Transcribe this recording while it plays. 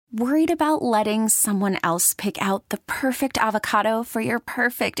Worried about letting someone else pick out the perfect avocado for your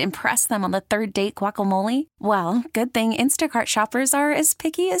perfect impress them on the third date guacamole? Well, good thing Instacart shoppers are as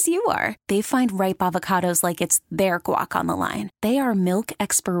picky as you are. They find ripe avocados like it's their guac on the line. They are milk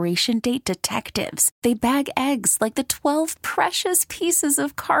expiration date detectives. They bag eggs like the 12 precious pieces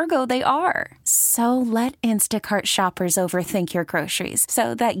of cargo they are. So let Instacart shoppers overthink your groceries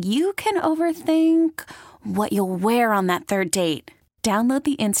so that you can overthink what you'll wear on that third date. Download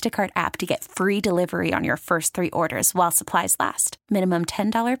the Instacart app to get free delivery on your first 3 orders while supplies last. Minimum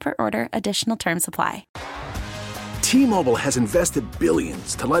 $10 per order. Additional terms apply. T-Mobile has invested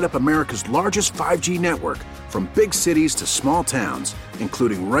billions to light up America's largest 5G network, from big cities to small towns,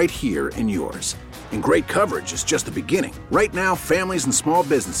 including right here in yours. And great coverage is just the beginning. Right now, families and small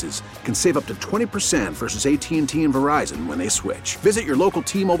businesses can save up to 20% versus AT&T and Verizon when they switch. Visit your local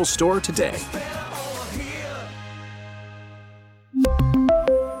T-Mobile store today.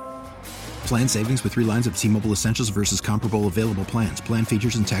 Plan savings with 3 lines of T-Mobile Essentials versus comparable available plans. Plan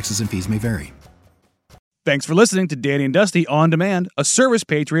features and taxes and fees may vary. Thanks for listening to Danny and Dusty On Demand, a Service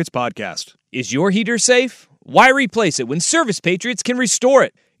Patriots podcast. Is your heater safe? Why replace it when Service Patriots can restore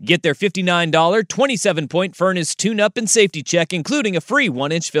it? Get their $59 27-point furnace tune-up and safety check, including a free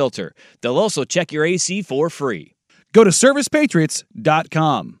 1-inch filter. They'll also check your AC for free. Go to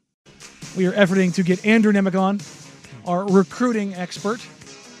ServicePatriots.com. We are efforting to get Andrew Nemec on, our recruiting expert.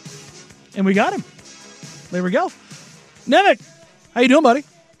 And we got him. There we go. Nemec, how you doing, buddy?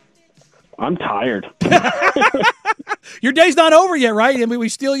 I'm tired. Your day's not over yet, right? I mean, we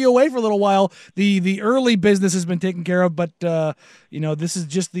steal you away for a little while. The early business has been taken care of, but this is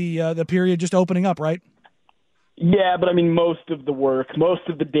just the period just opening up, right? Yeah, but I mean, most of the work, most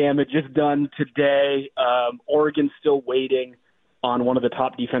of the damage is done today. Oregon's still waiting on one of the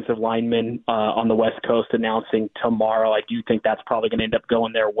top defensive linemen on the West Coast announcing tomorrow. I do think that's probably going to end up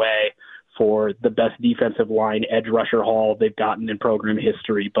going their way for the best defensive line edge rusher haul they've gotten in program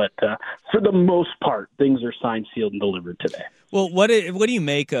history. But for the most part, things are signed, sealed, and delivered today. Well, what do you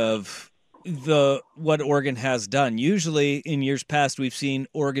make of what Oregon has done? Usually in years past, we've seen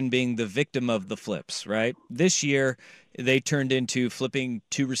Oregon being the victim of the flips, right? This year, they turned into flipping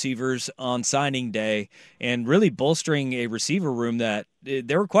 2 receivers on signing day and really bolstering a receiver room that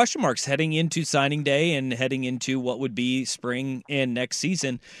there were question marks heading into signing day and heading into what would be spring and next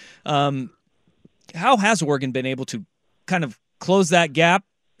season. How has Oregon been able to kind of close that gap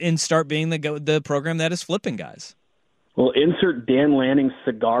and start being the program that is flipping guys? Well, insert Dan Lanning's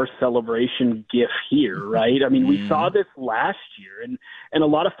cigar celebration gif here, right? I mean, we saw this last year, and a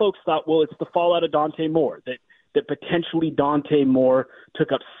lot of folks thought, well, it's the fallout of Dante Moore, that potentially Dante Moore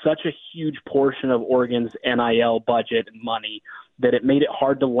took up such a huge portion of Oregon's NIL budget and money that it made it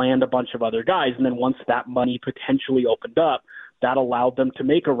hard to land a bunch of other guys. And then once that money potentially opened up, that allowed them to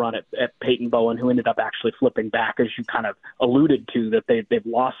make a run at Peyton Bowen, who ended up actually flipping back, as you kind of alluded to, that they've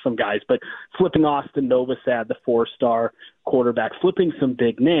lost some guys. But flipping Austin Novosad, the 4-star quarterback, flipping some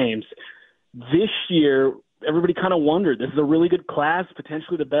big names. This year, everybody kind of wondered, this is a really good class,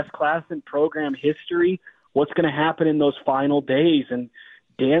 potentially the best class in program history. What's going to happen in those final days? And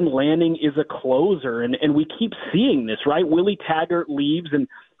Dan Lanning is a closer, and we keep seeing this, right? Willie Taggart leaves, and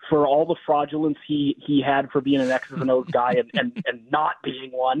for all the fraudulence he had for being an X's and O's guy and not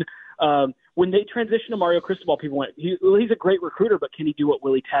being one, when they transitioned to Mario Cristobal, people went, he's a great recruiter, but can he do what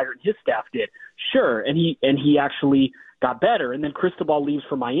Willie Taggart and his staff did? Sure, and he actually got better. And then Cristobal leaves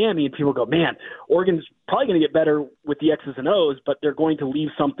for Miami, and people go, man, Oregon's probably going to get better with the X's and O's, but they're going to leave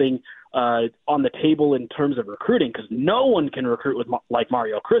something on the table in terms of recruiting, because no one can recruit like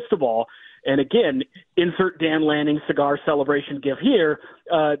Mario Cristobal. And again, insert Dan Lanning cigar celebration gif here.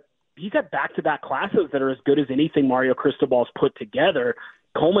 He's had back-to-back classes that are as good as anything Mario Cristobal's put together,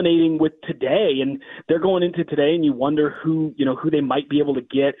 culminating with today. And they're going into today, and you wonder who they might be able to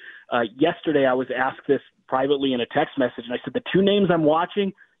get. Yesterday, I was asked this privately in a text message, and I said the 2 names I'm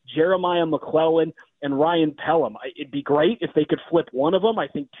watching, Jeremiah McClellan and Ryan Pelham. It'd be great if they could flip one of them. I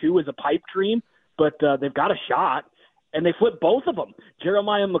think 2 is a pipe dream, but they've got a shot. And they flipped both of them.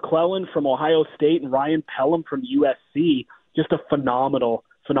 Jeremiah McClellan from Ohio State and Ryan Pelham from USC. Just a phenomenal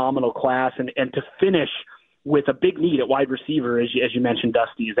class. And to finish with a big need at wide receiver, as you mentioned,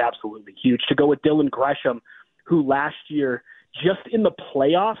 Dusty, is absolutely huge. To go with Dylan Gresham, who last year, just in the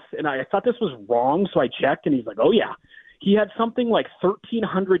playoffs, and I thought this was wrong, so I checked, and he's like, oh, yeah. He had something like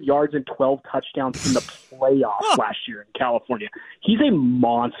 1,300 yards and 12 touchdowns in the playoffs last year in California. He's a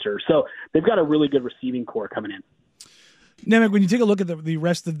monster. So they've got a really good receiving core coming in. Nemec, when you take a look at the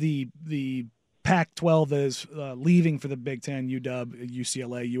rest of the Pac-12 that is leaving for the Big Ten, UW,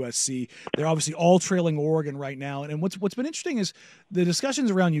 UCLA, USC. They're obviously all trailing Oregon right now. And what's been interesting is the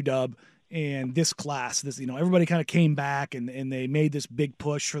discussions around UW and this class. Everybody kind of came back and they made this big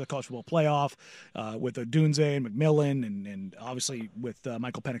push for the college football playoff with Odunze and McMillan and obviously with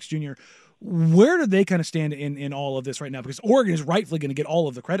Michael Penix Jr. Where do they kind of stand in all of this right now? Because Oregon is rightfully going to get all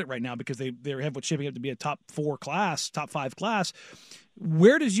of the credit right now because they have what's shaping up to be a top 5 class.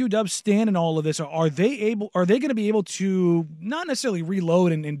 Where does UW stand in all of this? Are they going to be able to not necessarily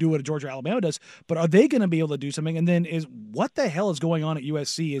reload and do what Georgia or Alabama does, but are they going to be able to do something? And then what the hell is going on at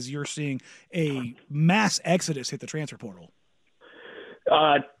USC as you're seeing a mass exodus hit the transfer portal?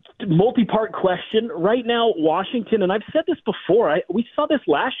 Multi-part question. Right now, Washington, and I've said this before, we saw this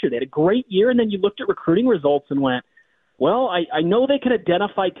last year. They had a great year, and then you looked at recruiting results and went, well, I know they can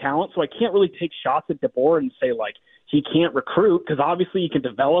identify talent, so I can't really take shots at DeBoer and say, like, he can't recruit because obviously he can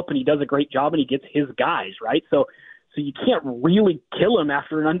develop and he does a great job and he gets his guys, right? So you can't really kill him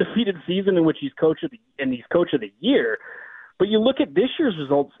after an undefeated season in which he's coach of the year. But you look at this year's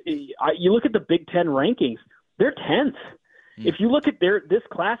results, you look at the Big Ten rankings, they're 10th. If you look at this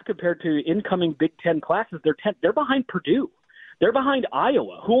class compared to incoming Big Ten classes, they're 10th. They're behind Purdue. They're behind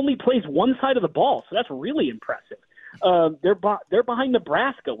Iowa, who only plays one side of the ball, so that's really impressive. They're behind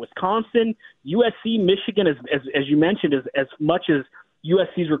Nebraska, Wisconsin, USC, Michigan, as you mentioned, as much as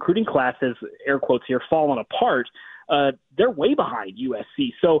USC's recruiting classes, air quotes here, fallen apart. They're way behind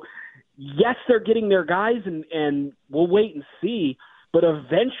USC. So, yes, they're getting their guys, and we'll wait and see. But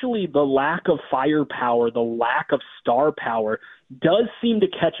eventually the lack of firepower, the lack of star power does seem to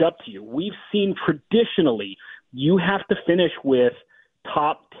catch up to you. We've seen traditionally you have to finish with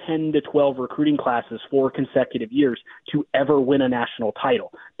top 10 to 12 recruiting classes 4 consecutive years to ever win a national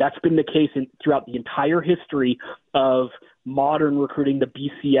title. That's been the case throughout the entire history of modern recruiting, the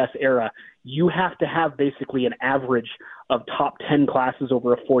BCS era. You have to have basically an average of top 10 classes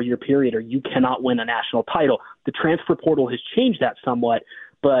over a 4-year period, or you cannot win a national title. The transfer portal has changed that somewhat,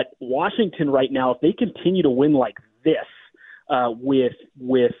 but Washington right now, if they continue to win like this,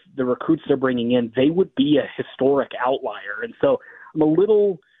 with the recruits they're bringing in, they would be a historic outlier. And so I'm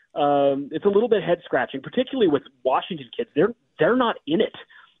it's a little bit head scratching, particularly with Washington kids. They're not in it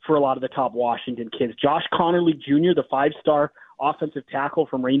for a lot of the top Washington kids. Josh Connerly Jr., the 5-star offensive tackle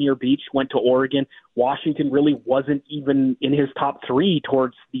from Rainier Beach, went to Oregon. Washington really wasn't even in his top 3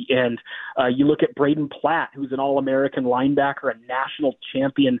 towards the end. You look at Braden Platt, who's an All-American linebacker, a national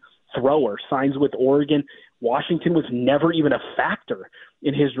champion thrower, signs with Oregon. Washington was never even a factor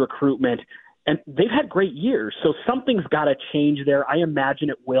in his recruitment. And they've had great years, so something's got to change there. I imagine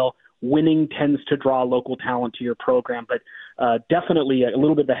it will. Winning tends to draw local talent to your program, but definitely a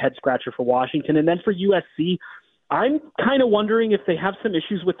little bit of a head-scratcher for Washington. And then for USC, I'm kind of wondering if they have some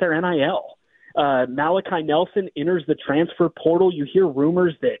issues with their NIL. Malachi Nelson enters the transfer portal. You hear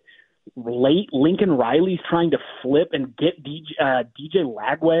rumors that late Lincoln Riley's trying to flip and get DJ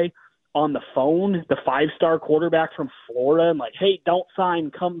Lagway on the phone, the 5-star quarterback from Florida, and like, hey, don't sign,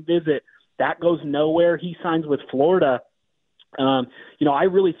 come visit. That goes nowhere. He signs with Florida. I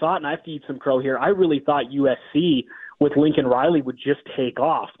really thought, and I have to eat some crow here, I really thought USC with Lincoln Riley would just take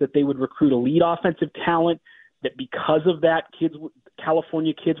off, that they would recruit elite offensive talent, that because of that,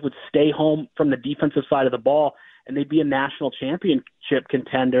 California kids would stay home from the defensive side of the ball, and they'd be a national championship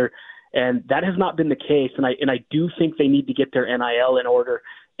contender. And that has not been the case. And I do think they need to get their NIL in order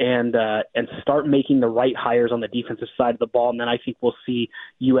and start making the right hires on the defensive side of the ball. And then I think we'll see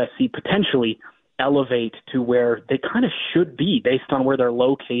USC potentially elevate to where they kind of should be based on where they're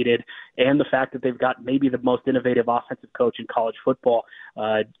located and the fact that they've got maybe the most innovative offensive coach in college football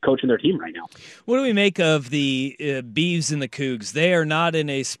coaching their team right now. What do we make of the Beavs and the Cougs? They are not in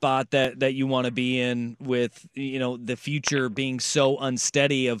a spot that you want to be in with, the future being so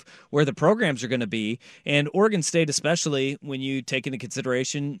unsteady of where the programs are going to be. And Oregon State, especially when you take into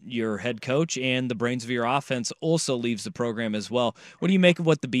consideration your head coach and the brains of your offense, also leaves the program as well. What do you make of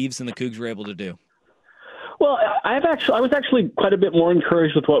what the Beavs and the Cougs were able to do? Well, I was actually quite a bit more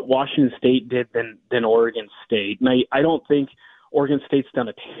encouraged with what Washington State did than Oregon State. And I don't think Oregon State's done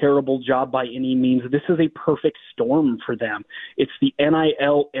a terrible job by any means. This is a perfect storm for them. It's the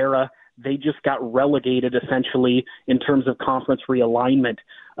NIL era. They just got relegated essentially in terms of conference realignment,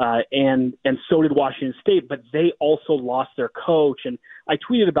 and so did Washington State. But they also lost their coach. And I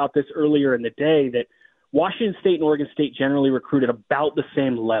tweeted about this earlier in the day that Washington State and Oregon State generally recruit at about the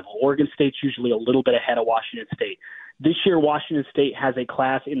same level. Oregon State's usually a little bit ahead of Washington State. This year, Washington State has a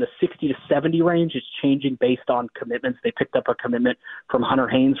class in the 60 to 70 range. It's changing based on commitments. They picked up a commitment from Hunter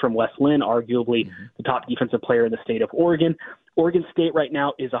Haynes from West Lynn, arguably the top defensive player in the state of Oregon. Oregon State right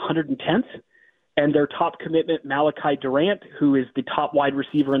now is 110th. and their top commitment, Malachi Durant, who is the top wide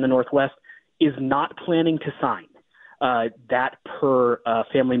receiver in the Northwest, is not planning to sign. That per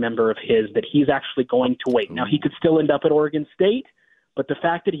family member of his, that he's actually going to wait. Now, he could still end up at Oregon State, but the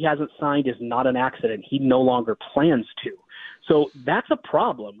fact that he hasn't signed is not an accident. He no longer plans to. So that's a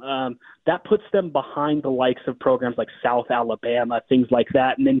problem. That puts them behind the likes of programs like South Alabama, things like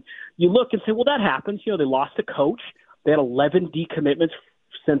that. And then you look and say, well, that happens. They lost a coach. They had 11 decommitments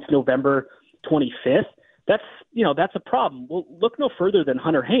since November 25th. That's a problem. Well, look no further than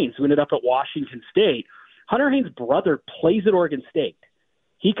Hunter Haynes, who ended up at Washington State. Hunter Haynes' brother plays at Oregon State.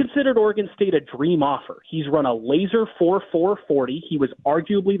 He considered Oregon State a dream offer. He's run a laser 4.4 40. He was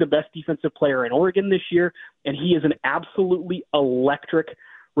arguably the best defensive player in Oregon this year, and he is an absolutely electric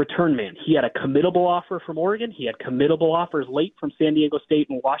return man. He had a committable offer from Oregon. He had committable offers late from San Diego State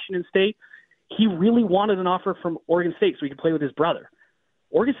and Washington State. He really wanted an offer from Oregon State so he could play with his brother.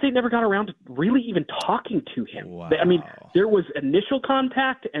 Oregon State never got around to really even talking to him. Wow. I mean, there was initial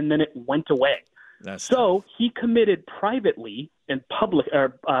contact, and then it went away. So he committed privately and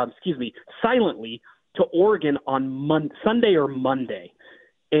silently to Oregon on Sunday or Monday,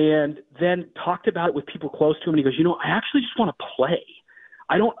 and then talked about it with people close to him. And he goes, I actually just want to play.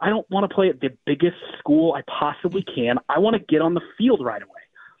 I don't want to play at the biggest school I possibly can. I want to get on the field right away.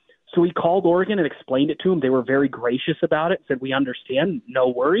 So he called Oregon and explained it to them. They were very gracious about it, said, we understand, no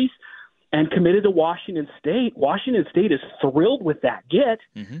worries, and committed to Washington State. Washington State is thrilled with that get.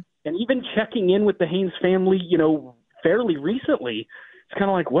 Mm-hmm. And even checking in with the Haynes family, fairly recently, it's kind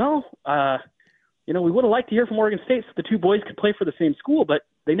of like, well, we would have liked to hear from Oregon State so the two boys could play for the same school, but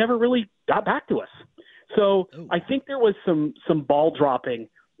they never really got back to us. So I think there was some ball dropping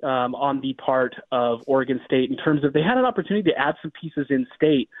on the part of Oregon State in terms of they had an opportunity to add some pieces in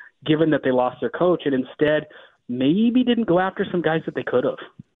state, given that they lost their coach, and instead maybe didn't go after some guys that they could have.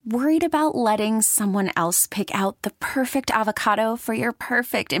 Worried about letting someone else pick out the perfect avocado for your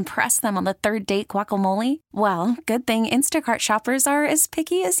perfect impress them on the third date guacamole? Well, good thing Instacart shoppers are as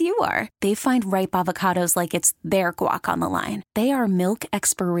picky as you are. They find ripe avocados like it's their guac on the line. They are milk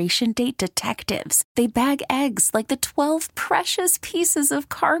expiration date detectives. They bag eggs like the 12 precious pieces of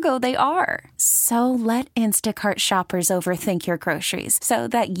cargo they are. So let Instacart shoppers overthink your groceries so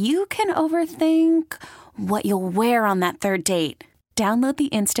that you can overthink what you'll wear on that third date. Download the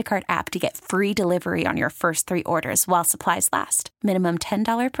Instacart app to get free delivery on your first 3 orders while supplies last. Minimum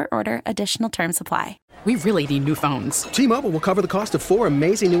 $10 per order. Additional terms apply. We really need new phones. T-Mobile will cover the cost of 4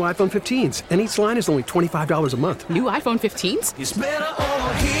 amazing new iPhone 15s, and each line is only $25 a month. New iPhone 15s? It's better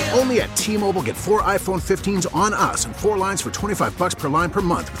over here. Only at T-Mobile, get 4 iPhone 15s on us and 4 lines for $25 per line per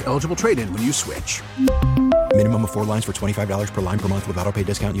month with eligible trade-in when you switch. Minimum of 4 lines for $25 per line per month with autopay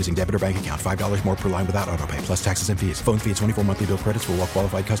discount using debit or bank account. $5 more per line without autopay, plus taxes and fees. Phone fee at 24 monthly bill credits for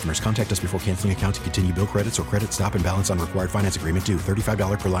well-qualified customers. Contact us before canceling account to continue bill credits or credit stop and balance on required finance agreement due.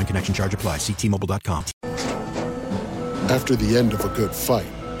 $35 per line connection charge applies. See T-Mobile.com. After the end of a good fight,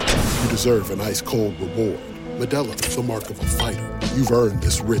 you deserve an ice-cold reward. Modelo is the mark of a fighter. You've earned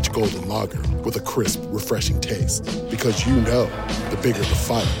this rich golden lager with a crisp, refreshing taste. Because you know, the bigger the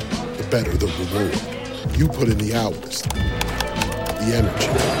fight, the better the reward. You put in the hours, the energy,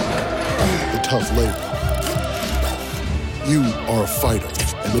 the tough labor. You are a fighter,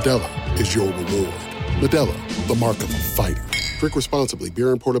 and Modelo is your reward. Modelo, the mark of a fighter. Drink responsibly. Beer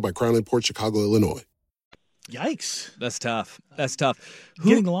imported by Crown Imports, Chicago, Illinois. Yikes. That's tough. That's tough.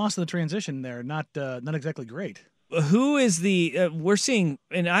 Getting lost in the transition there, not exactly great. Who is we're seeing,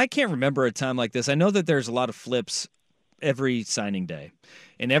 and I can't remember a time like this. I know that there's a lot of flips every signing day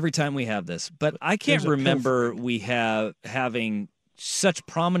and every time we have this, but I can't remember having such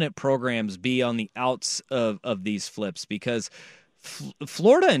prominent programs be on the outs of these flips, because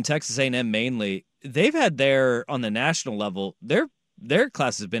Florida and Texas A&M mainly, they've had on the national level, their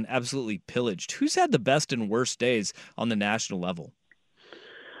class has been absolutely pillaged. Who's had the best and worst days on the national level?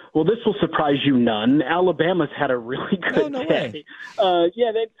 Well, this will surprise you none. Alabama's had a really good day.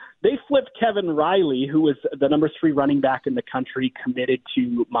 They flipped Kevin Riley, who was the number 3 running back in the country, committed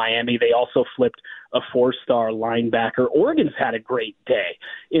to Miami. They also flipped a 4-star linebacker. Oregon's had a great day.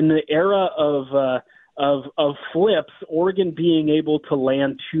 In the era of flips, Oregon being able to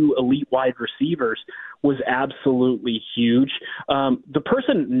land 2 elite wide receivers was absolutely huge. The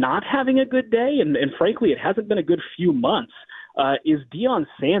person not having a good day, and frankly, it hasn't been a good few months, is Deion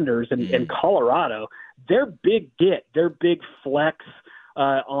Sanders in Colorado. Their big flex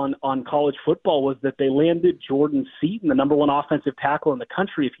on college football was that they landed Jordan Seaton, the number 1 offensive tackle in the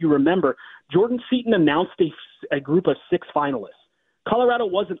country. If you remember, Jordan Seaton announced a group of 6 finalists. Colorado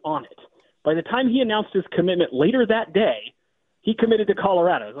wasn't on it. By the time he announced his commitment later that day, he committed to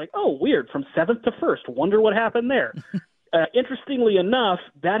Colorado. I was like, oh, weird, from 7th to 1st. Wonder what happened there. Interestingly enough,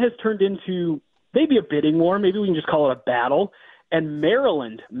 that has turned into maybe a bidding war. Maybe we can just call it a battle. And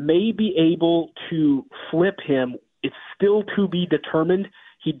Maryland may be able to flip him. It's still to be determined.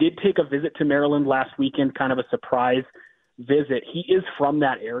 He did take a visit to Maryland last weekend, kind of a surprise visit. He is from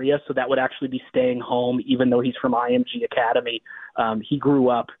that area, so that would actually be staying home, even though he's from IMG Academy. He grew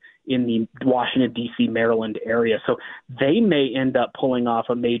up in the Washington, D.C., Maryland area. So they may end up pulling off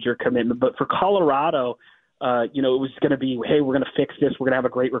a major commitment. But for Colorado, it was going to be, hey, we're going to fix this. We're going to have a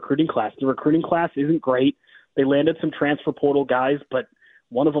great recruiting class. The recruiting class isn't great. They landed some transfer portal guys, but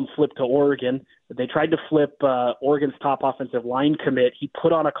one of them flipped to Oregon. They tried to flip Oregon's top offensive line commit. He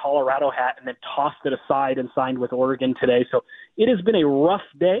put on a Colorado hat and then tossed it aside and signed with Oregon today. So it has been a rough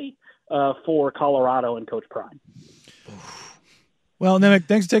day for Colorado and Coach Prime. Well, Nemec,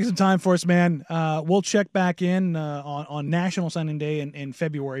 thanks for taking some time for us, man. We'll check back in on National Signing Day in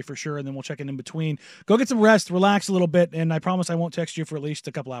February for sure, and then we'll check in between. Go get some rest, relax a little bit, and I promise I won't text you for at least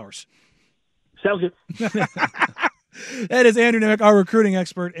a couple hours. Sounds good. That is Andrew Nemec, our recruiting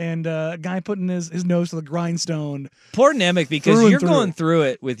expert, and a guy putting his nose to the grindstone. Poor Nemec, because you're going through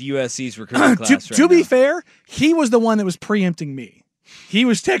it with USC's recruiting class to be fair, he was the one that was preempting me. He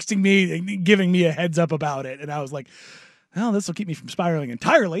was texting me and giving me a heads up about it, and I was like, well, this will keep me from spiraling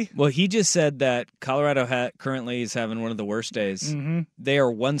entirely. Well, he just said that Colorado currently is having one of the worst days. Mm-hmm. They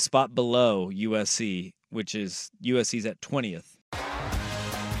are one spot below USC, which is USC's at 20th.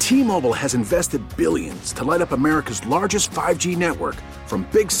 T-Mobile has invested billions to light up America's largest 5G network, from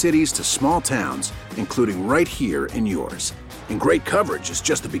big cities to small towns, including right here in yours. And great coverage is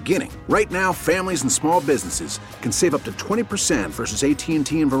just the beginning. Right now, families and small businesses can save up to 20% versus AT&T and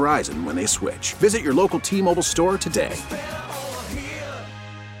Verizon when they switch. Visit your local T-Mobile store today.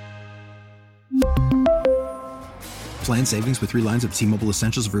 Plan savings with 3 lines of T-Mobile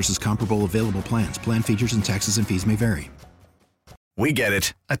Essentials versus comparable available plans. Plan features and taxes and fees may vary. We get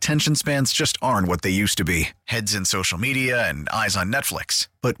it. Attention spans just aren't what they used to be. Heads in social media and eyes on Netflix.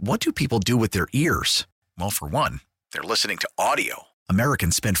 But what do people do with their ears? Well, for one, they're listening to audio.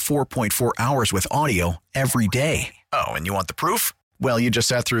 Americans spend 4.4 hours with audio every day. Oh, and you want the proof? Well, you just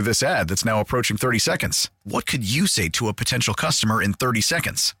sat through this ad that's now approaching 30 seconds. What could you say to a potential customer in 30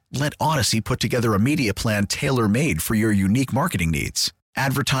 seconds? Let Odyssey put together a media plan tailor-made for your unique marketing needs.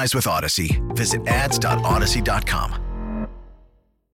 Advertise with Odyssey. Visit ads.odyssey.com.